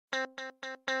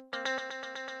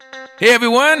Hey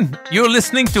everyone, you're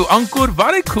listening to Ankur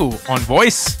Warikoo on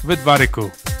Voice with Warikoo.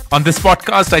 On this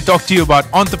podcast, I talk to you about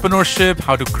entrepreneurship,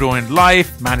 how to grow in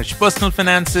life, manage personal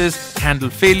finances, handle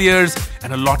failures,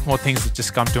 and a lot more things that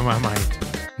just come to my mind.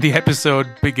 The episode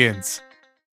begins.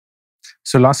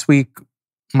 So last week,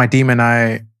 my team and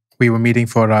I, we were meeting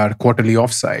for our quarterly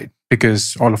offsite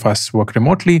because all of us work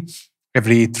remotely.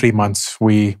 Every 3 months,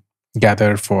 we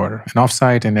gather for an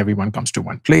offsite and everyone comes to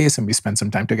one place and we spend some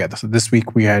time together. So this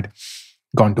week we had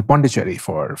gone to Pondicherry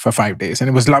for 5 days and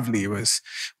it was lovely. It was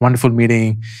a wonderful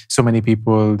meeting. So many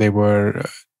people. There were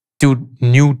 2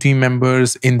 new team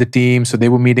members in the team. So they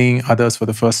were meeting others for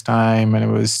the first time and it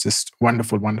was just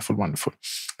wonderful, wonderful, wonderful.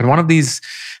 And one of these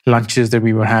lunches that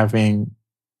we were having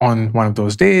on one of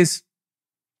those days,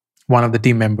 one of the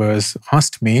team members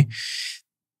asked me,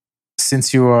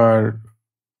 since you are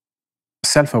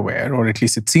self-aware, or at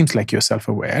least it seems like you're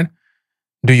self-aware,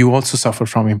 do you also suffer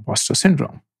from imposter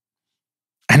syndrome?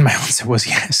 And my answer was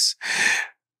yes.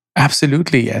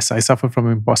 Absolutely yes. I suffer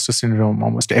from imposter syndrome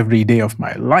almost every day of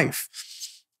my life.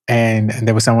 And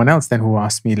there was someone else then who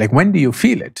asked me, like, when do you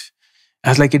feel it? I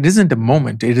was like, it isn't a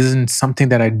moment. It isn't something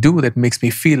that I do that makes me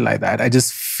feel like that. I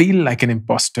just feel like an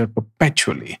imposter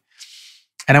perpetually.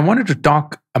 And I wanted to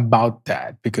talk about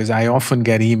that because I often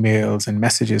get emails and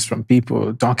messages from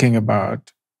people talking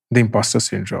about the imposter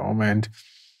syndrome and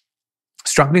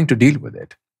struggling to deal with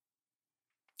it.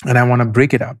 And I want to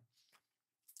break it up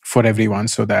for everyone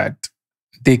so that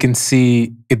they can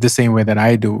see it the same way that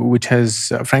I do, which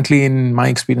has, frankly, in my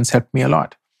experience, helped me a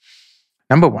lot.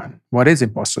 Number one, what is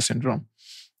imposter syndrome?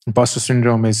 Imposter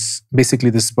syndrome is basically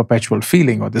this perpetual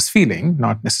feeling, or this feeling,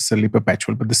 not necessarily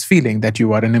perpetual, but this feeling that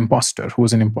you are an imposter. Who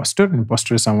is an imposter? An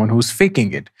imposter is someone who's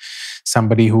faking it.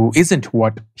 Somebody who isn't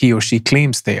what he or she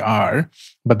claims they are,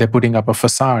 but they're putting up a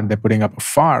facade, they're putting up a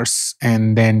farce,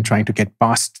 and then trying to get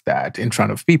past that in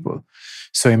front of people.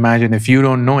 So imagine if you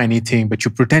don't know anything, but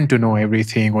you pretend to know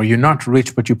everything, or you're not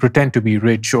rich, but you pretend to be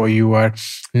rich, or you are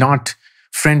not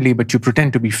friendly, but you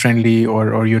pretend to be friendly,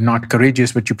 or you're not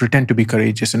courageous, but you pretend to be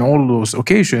courageous. In all those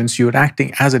occasions, you're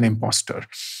acting as an imposter.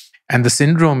 And the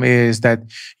syndrome is that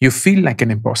you feel like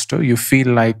an imposter. You feel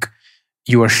like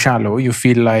you are shallow. You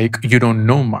feel like you don't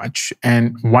know much.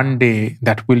 And one day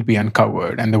that will be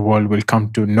uncovered and the world will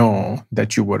come to know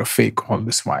that you were a fake all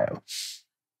this while.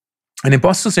 And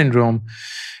imposter syndrome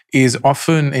is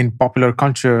often in popular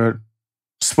culture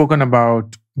spoken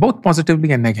about both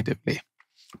positively and negatively.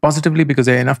 Positively, because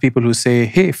there are enough people who say,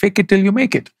 hey, fake it till you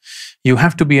make it. You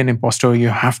have to be an imposter. You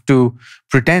have to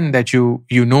pretend that you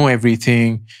know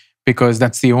everything because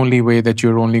that's the only way that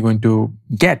you're only going to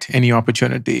get any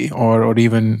opportunity or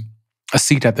even a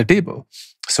seat at the table,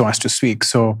 so as to speak.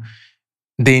 So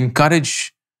they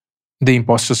encourage the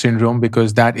imposter syndrome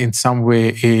because that in some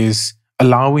way is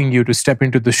allowing you to step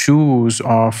into the shoes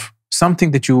of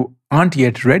something that you aren't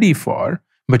yet ready for,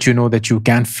 but you know that you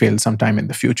can fill sometime in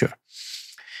the future.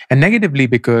 And negatively,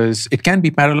 because it can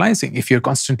be paralyzing. If you're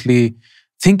constantly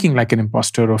thinking like an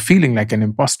imposter or feeling like an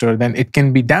imposter, then it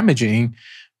can be damaging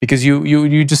because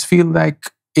you just feel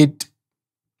like it's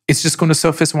just going to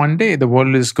surface one day. The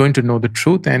world is going to know the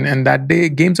truth, and that day,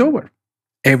 game's over.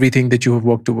 Everything that you have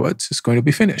worked towards is going to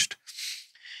be finished.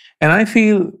 And I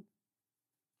feel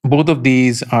both of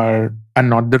these are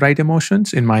not the right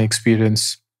emotions in my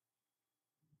experience.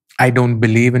 I don't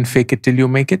believe in fake it till you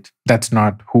make it. That's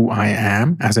not who I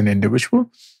am as an individual.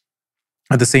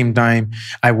 At the same time,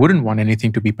 I wouldn't want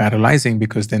anything to be paralyzing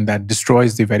because then that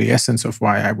destroys the very essence of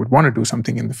why I would want to do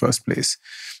something in the first place.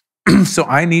 So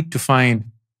I need to find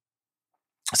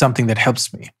something that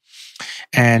helps me.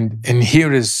 And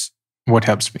here is what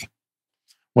helps me.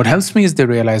 What helps me is the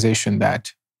realization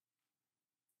that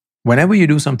whenever you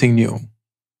do something new,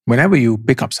 whenever you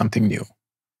pick up something new,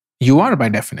 you are by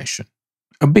definition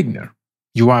a beginner.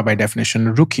 You are by definition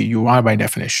a rookie. You are by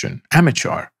definition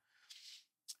amateur.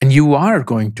 And you are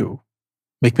going to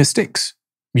make mistakes.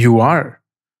 You are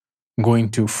going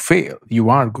to fail. You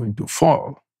are going to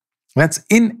fall. That's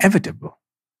inevitable.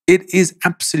 It is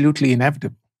absolutely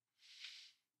inevitable.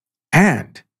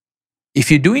 And if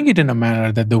you're doing it in a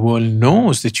manner that the world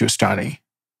knows that you're starting,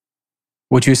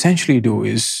 what you essentially do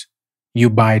is you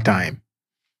buy time.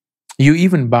 You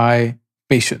even buy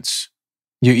patience.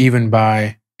 You even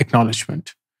buy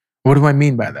acknowledgement. What do I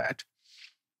mean by that?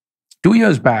 2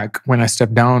 years back, when I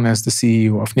stepped down as the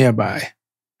CEO of Nearby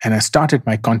and I started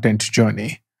my content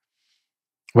journey,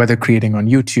 whether creating on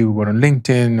YouTube or on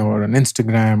LinkedIn or on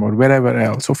Instagram or wherever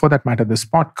else, or for that matter, this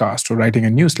podcast or writing a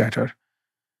newsletter,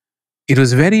 it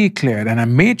was very clear, and I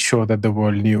made sure that the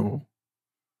world knew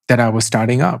that I was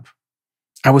starting up.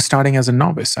 I was starting as a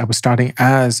novice. I was starting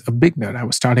as a beginner. I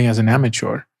was starting as an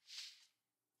amateur.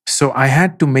 So I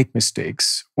had to make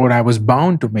mistakes, or I was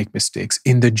bound to make mistakes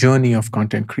in the journey of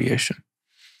content creation.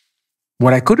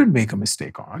 What I couldn't make a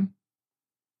mistake on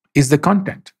is the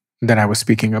content that I was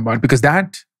speaking about, because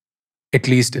that, at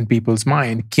least in people's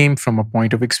mind, came from a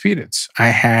point of experience. I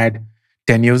had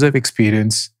 10 years of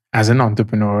experience as an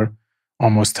entrepreneur,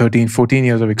 almost 13, 14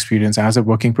 years of experience as a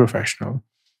working professional.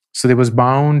 So there was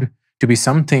bound to be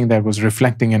something that was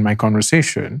reflecting in my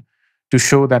conversation to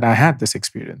show that I had this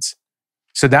experience.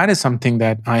 So that is something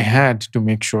that I had to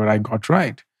make sure I got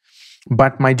right.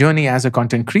 But my journey as a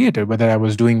content creator, whether I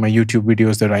was doing my YouTube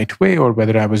videos the right way, or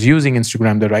whether I was using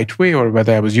Instagram the right way, or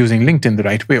whether I was using LinkedIn the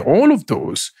right way, all of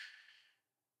those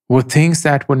were things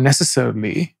that were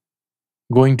necessarily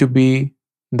going to be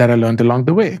that I learned along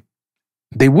the way.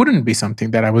 They wouldn't be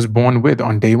something that I was born with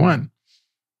on day one.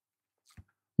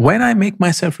 When I make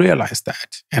myself realize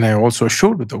that, and I also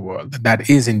show to the world that that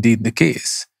is indeed the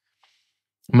case,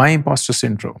 my imposter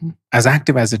syndrome, as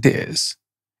active as it is,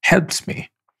 helps me,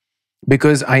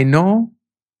 because I know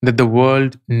that the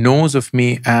world knows of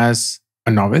me as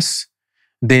a novice.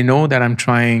 They know that I'm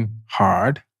trying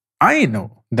hard. I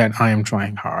know that I am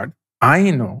trying hard.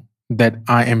 I know that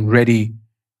I am ready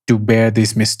to bear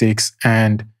these mistakes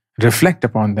and reflect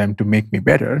upon them to make me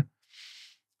better.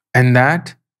 And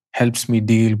that helps me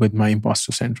deal with my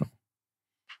imposter syndrome.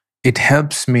 It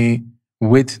helps me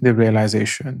with the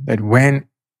realization that whenever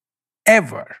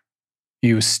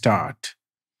you start,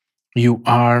 you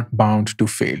are bound to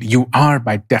fail. You are,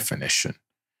 by definition,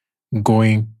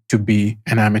 going to be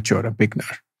an amateur, a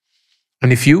beginner.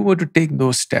 And if you were to take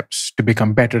those steps to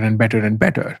become better and better and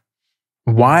better,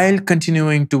 while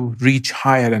continuing to reach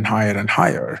higher and higher and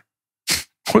higher,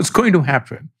 what's going to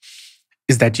happen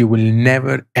is that you will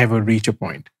never, ever reach a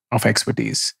point of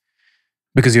expertise,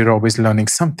 because you're always learning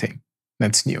something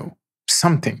that's new,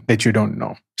 something that you don't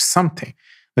know, something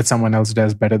that someone else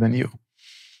does better than you.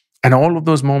 And all of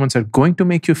those moments are going to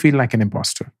make you feel like an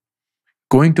imposter,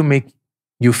 going to make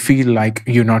you feel like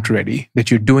you're not ready,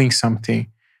 that you're doing something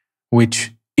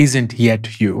which isn't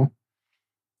yet you.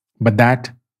 But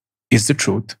that is the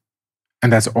truth.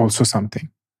 And that's also something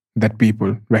that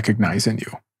people recognize in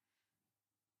you.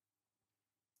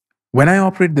 When I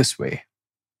operate this way,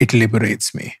 it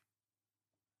liberates me.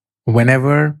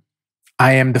 Whenever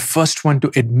I am the first one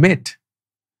to admit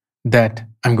that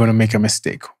I'm going to make a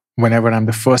mistake, whenever I'm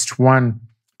the first one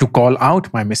to call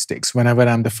out my mistakes, whenever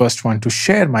I'm the first one to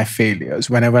share my failures,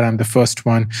 whenever I'm the first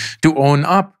one to own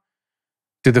up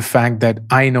to the fact that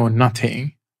I know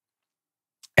nothing,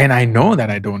 and I know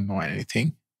that I don't know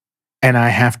anything, and I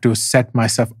have to set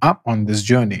myself up on this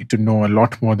journey to know a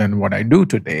lot more than what I do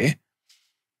today,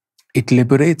 it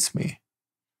liberates me.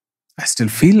 I still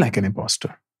feel like an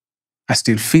imposter. I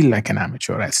still feel like an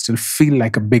amateur. I still feel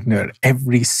like a beginner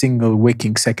every single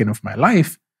waking second of my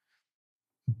life.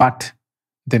 But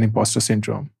then imposter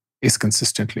syndrome is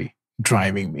consistently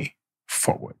driving me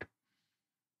forward.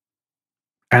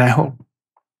 And I hope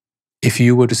if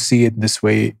you were to see it this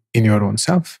way in your own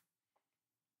self,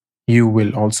 you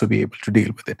will also be able to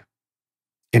deal with it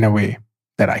in a way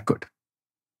that I could.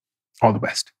 All the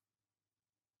best.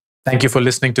 Thank you for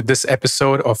listening to this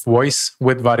episode of Woice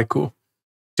with Warikoo.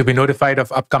 To be notified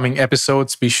of upcoming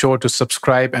episodes, be sure to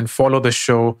subscribe and follow the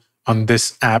show on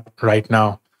this app right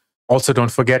now. Also,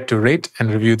 don't forget to rate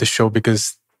and review the show,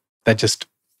 because that just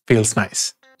feels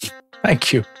nice.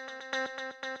 Thank you.